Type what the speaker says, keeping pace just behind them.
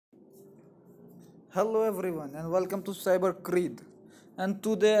Hello everyone and welcome to Cyber Creed, and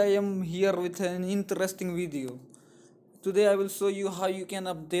today I am here with an interesting video. Today I will show you how you can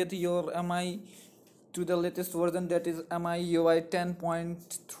update your MI to the latest version, that is MIUI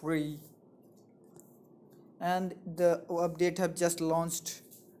 10.3, and the update have just launched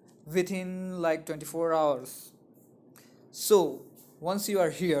within like 24 hours. So once you are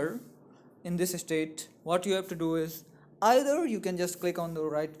here in this state, what you have to do is either you can just click on the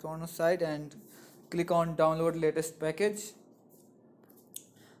right corner side and click on download latest package.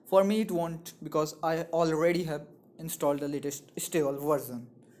 For me it won't, because I already have installed the latest stable version.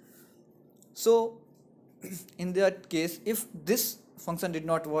 So in that case, if this function did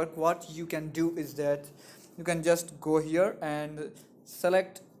not work, what you can do is that you can just go here and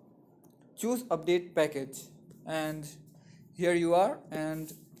select choose update package, and here you are,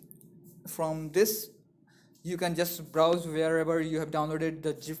 and from this you can just browse wherever you have downloaded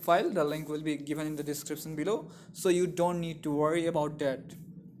the zip file. The link will be given in the description below, so you don't need to worry about that.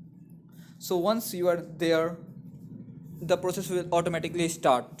 So once you are there, the process will automatically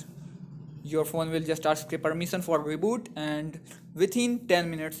start. Your phone will just ask a permission for reboot, and within 10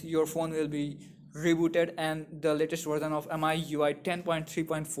 minutes your phone will be rebooted and the latest version of MIUI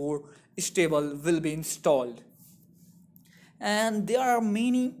 10.3.4 stable will be installed. And there are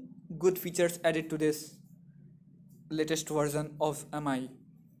many good features added to this latest version of MI.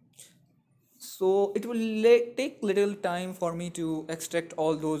 So it will take little time for me to extract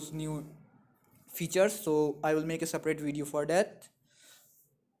all those new features, so I will make a separate video for that.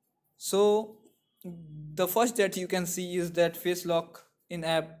 So the first that you can see is that face lock in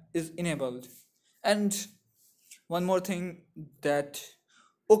app is enabled, and one more thing, that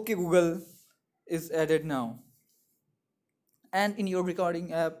OK Google is added now. And in your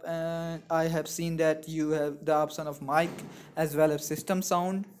recording app, I have seen that you have the option of mic as well as system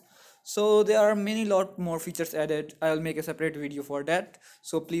sound. So there are many lot more features added. I'll make a separate video for that,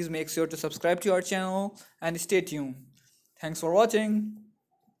 so please make sure to subscribe to our channel and stay tuned. Thanks for watching.